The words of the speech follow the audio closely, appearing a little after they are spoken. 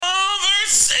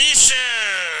Conversation!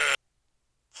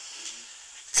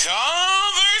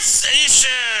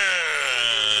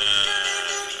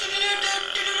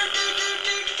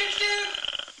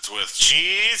 It's with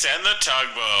Cheese and the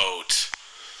Tugboat.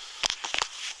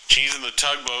 Cheese and the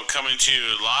Tugboat coming to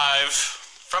you live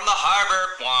from the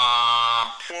harbor.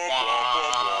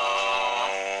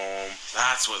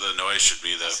 That's what the noise should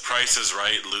be. The Price is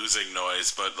Right losing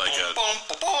noise, but like a...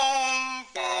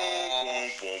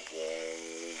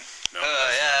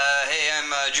 Hey,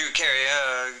 I'm Drew Carey.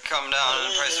 Come down to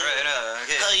the Price is Right.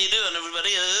 Okay. How you doing,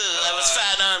 everybody? I was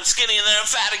fat, now I'm skinny, and then I'm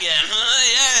fat again.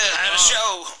 Yeah, I had a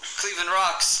show. Cleveland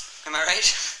rocks. Am I right?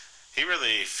 He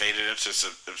really faded into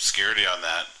some obscurity on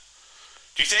that.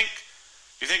 Do you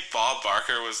think Bob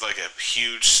Barker was like a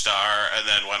huge star and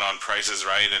then went on Price is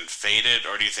Right and faded,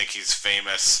 or do you think he's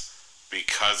famous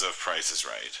because of Price is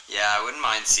Right? Yeah, I wouldn't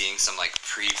mind seeing some like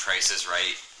pre-Price is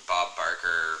Right Bob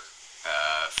Barker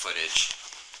footage.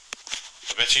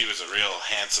 I bet you he was a real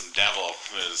handsome devil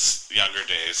in his younger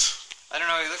days. I don't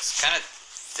know, he looks kind of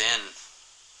thin.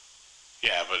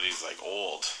 Yeah, but he's like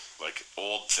old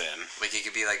thin. Like he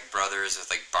could be like brothers with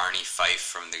like Barney Fife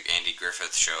from the Andy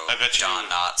Griffith Show. I bet Don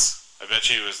Knotts. I bet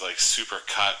you he was like super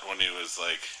cut when he was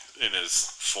like in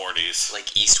his 40s.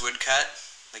 Like Eastwood cut?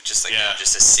 Like just like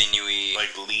just a sinewy,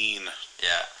 like lean.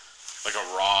 Yeah. Like a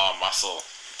raw muscle.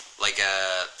 Like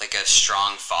a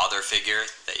strong father figure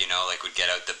that, you know, like would get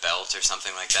out the belt or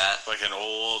something like that. Like an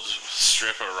old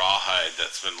strip of rawhide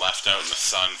that's been left out in the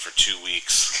sun for 2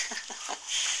 weeks.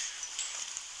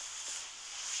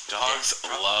 Dogs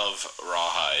love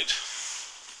rawhide.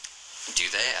 Do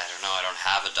they? I don't know. I don't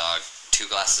have a dog. 2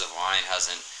 glasses of wine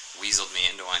hasn't weaseled me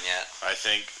into one yet.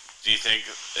 Do you think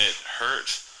it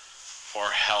hurt or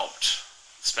helped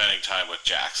spending time with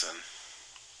Jackson?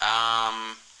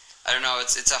 I don't know.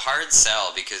 It's a hard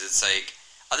sell because it's like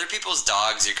other people's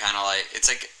dogs. You're kind of like, it's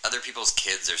like other people's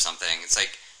kids or something. It's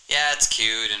like, yeah, it's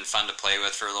cute and fun to play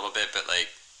with for a little bit, but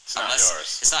like, it's not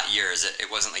yours. It's not yours.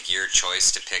 It wasn't like your choice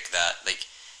to pick that. Like,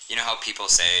 you know how people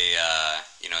say,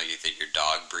 you know, that your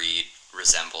dog breed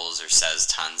resembles or says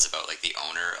tons about like the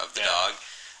owner of the dog,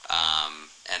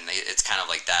 and it's kind of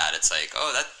like that. It's like,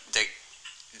 oh,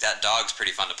 that dog's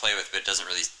pretty fun to play with, but it doesn't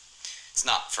really. It's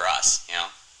not for us, you know.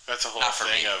 That's a whole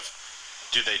thing of,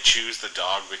 do they choose the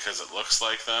dog because it looks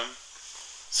like them?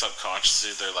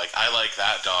 Subconsciously, they're like, I like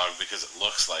that dog because it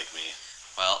looks like me.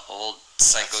 Well, old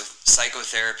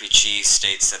psychotherapy Cheese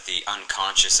states that the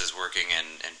unconscious is working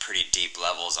in pretty deep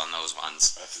levels on those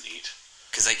ones. That's neat.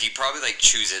 Because like you probably like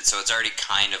choose it, so it's already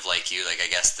kind of like you. Like I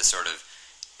guess the sort of,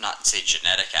 not say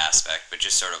genetic aspect, but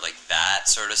just sort of like that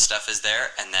sort of stuff is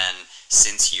there. And then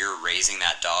since you're raising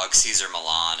that dog, Cesar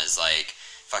Millan is like,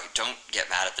 fuck, don't get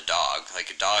mad at the dog. Like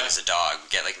a dog is a dog.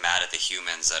 Get like mad at the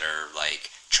humans that are like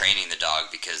training the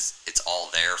dog because it's all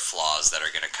their flaws that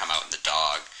are gonna come out in the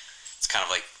dog. It's kind of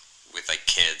like with like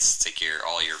kids. It's like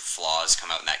all your flaws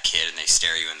come out in that kid and they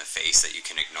stare you in the face that you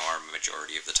can ignore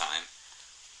majority of the time.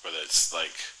 Whether it's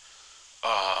like,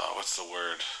 what's the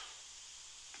word?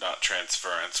 Not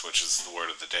transference, which is the word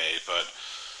of the day, but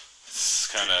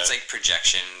it's kind of... It's like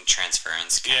projection,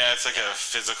 transference. Yeah, it's like a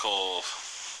physical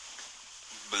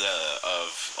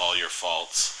of all your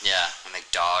faults. Yeah, and like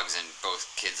dogs and both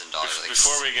kids and dogs.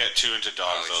 Before we get too into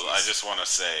dogs, though, I just want to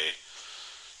say,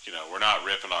 you know, we're not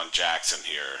ripping on Jackson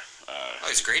here.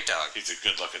 He's a great dog. He's a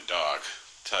good-looking dog,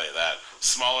 I'll tell you that.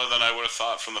 Smaller than I would have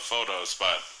thought from the photos,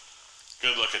 but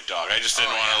good-looking dog. I just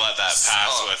didn't want to let that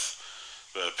pass with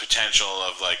the potential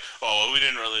of like, oh, well, we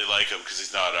didn't really like him because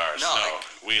he's not ours. No, like,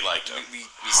 we liked him. We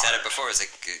said it before. It's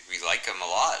like we like him a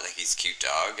lot. Like he's a cute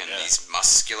dog and he's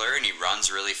muscular and he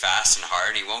runs really fast and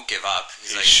hard and he won't give up.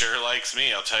 He like, sure likes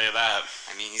me. I'll tell you that.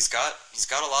 I mean, he's got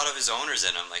a lot of his owners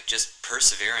in him. Like just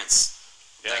perseverance.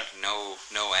 Yeah. Like no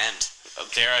end.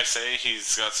 Dare I say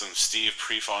he's got some Steve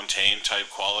Prefontaine type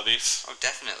qualities? Oh,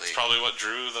 definitely. It's probably what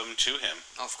drew them to him.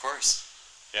 Oh, of course.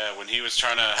 Yeah, when he was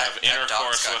trying to have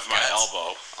intercourse with my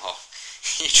elbow. Oh,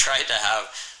 he tried to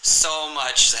have so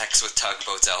much sex with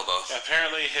Tugboat's elbow. Yeah,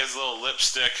 apparently his little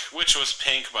lipstick, which was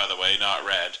pink, by the way, not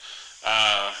red,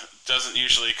 doesn't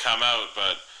usually come out,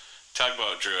 but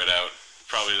Tugboat drew it out.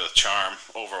 Probably the charm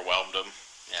overwhelmed him.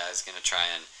 Yeah, I was going to try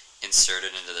and insert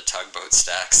it into the Tugboat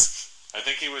stacks. I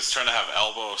think he was trying to have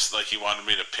elbows, like he wanted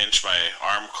me to pinch my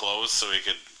arm closed so he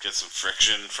could get some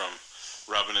friction from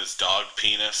rubbing his dog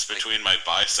penis between my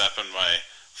bicep and my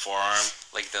forearm.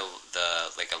 Like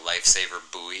like a lifesaver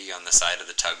buoy on the side of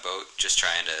the tugboat, just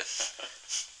trying to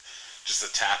just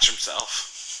attach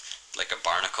himself. Like a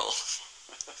barnacle.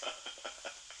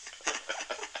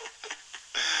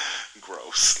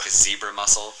 Gross. Like a zebra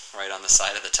mussel right on the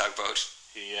side of the tugboat.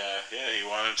 He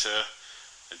wanted to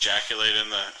ejaculate in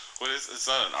the it's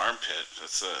not an armpit.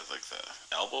 It's like the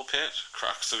elbow pit,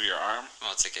 crux of your arm.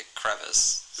 Well, it's like a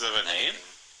crevice. Does it have a name?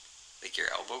 Like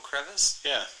your elbow crevice?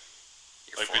 Yeah.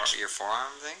 Your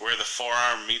forearm thing? Where the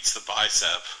forearm meets the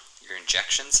bicep. Your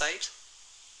injection site?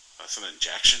 That's an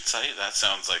injection site? That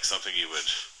sounds like something you would...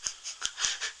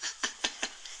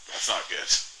 That's not good.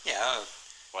 Yeah.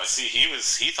 Well, see,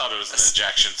 he thought it was an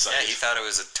injection site. Yeah, he thought it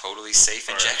was a totally safe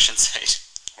injection site.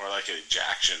 Or like an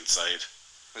ejaction site.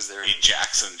 Was there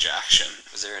Ejaction.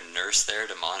 Was there a nurse there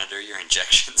to monitor your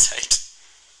injection site?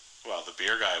 Well, the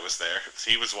beer guy was there.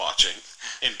 He was watching.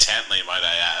 Intently, might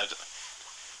I add.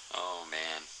 Oh,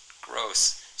 man.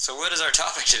 Gross. So what is our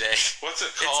topic today? What's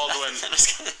it called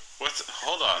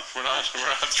hold on. We're not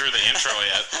through the intro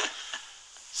yet.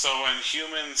 So when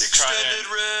humans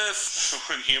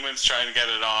when humans try and get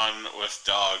it on with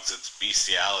dogs, it's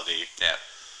bestiality. Yeah.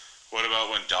 What about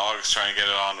when dogs try and get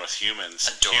it on with humans?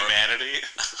 Humanity?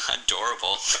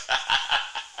 Adorable.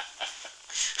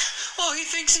 Oh, he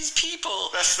thinks he's people.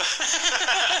 That's the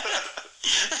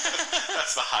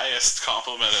highest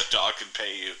compliment a dog can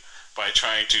pay you, by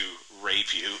trying to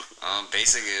rape you.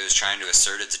 Basically, it was trying to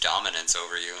assert its dominance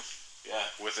over you. Yeah,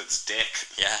 with its dick.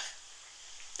 Yeah.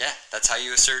 Yeah, that's how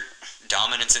you assert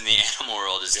dominance in the animal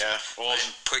world, is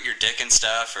put your dick in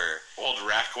stuff, or... Old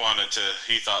Rack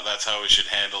he thought that's how we should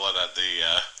handle it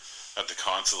at the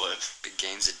consulate. Big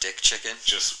games of dick chicken.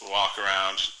 Just walk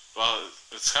around. Well,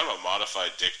 it's kind of a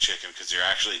modified dick chicken, because you're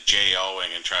actually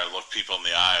J-O-ing and trying to look people in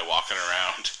the eye walking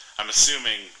around. I'm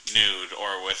assuming nude,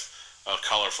 or with a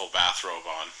colorful bathrobe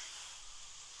on.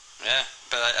 Yeah,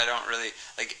 but I don't really...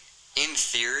 Like, in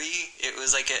theory, it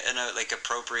was like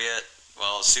appropriate...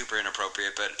 Well, super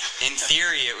inappropriate, but in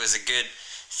theory it was a good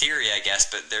theory, I guess,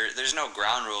 but there's no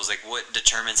ground rules. Like, what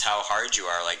determines how hard you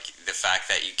are? Like, the fact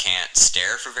that you can't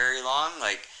stare for very long?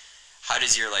 Like, how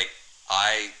does your, like,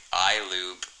 eye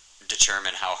lube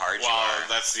determine how hard you are? Well,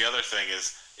 that's the other thing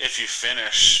is, if you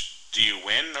finish, do you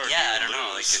win or do you lose? Yeah, I don't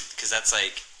know, like, because that's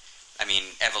like, I mean,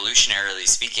 evolutionarily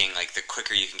speaking, like, the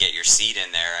quicker you can get your seed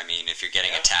in there, I mean, if you're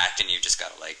getting attacked and you've just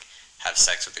got to, like, have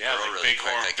sex with the girl like really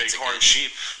quick. Big horn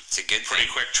sheep. It's a good Pretty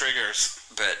thing. quick triggers.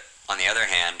 But on the other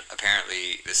hand,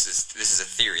 apparently this is a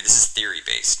theory. This is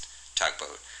theory-based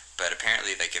tugboat. But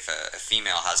apparently, like, if a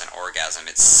female has an orgasm,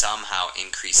 it somehow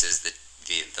increases the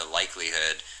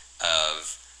likelihood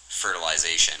of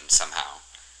fertilization somehow.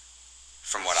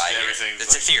 From what I hear,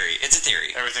 it's a theory. It's a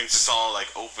theory. Everything's just all like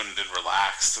opened and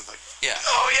relaxed, and like, yeah.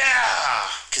 Oh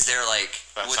yeah. Because they're like,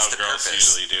 that's what's how the girls purpose?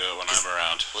 usually do it when I'm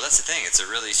around. Well, that's the thing. It's a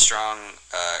really strong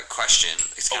question.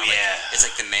 It's kind of yeah. It's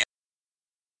like the male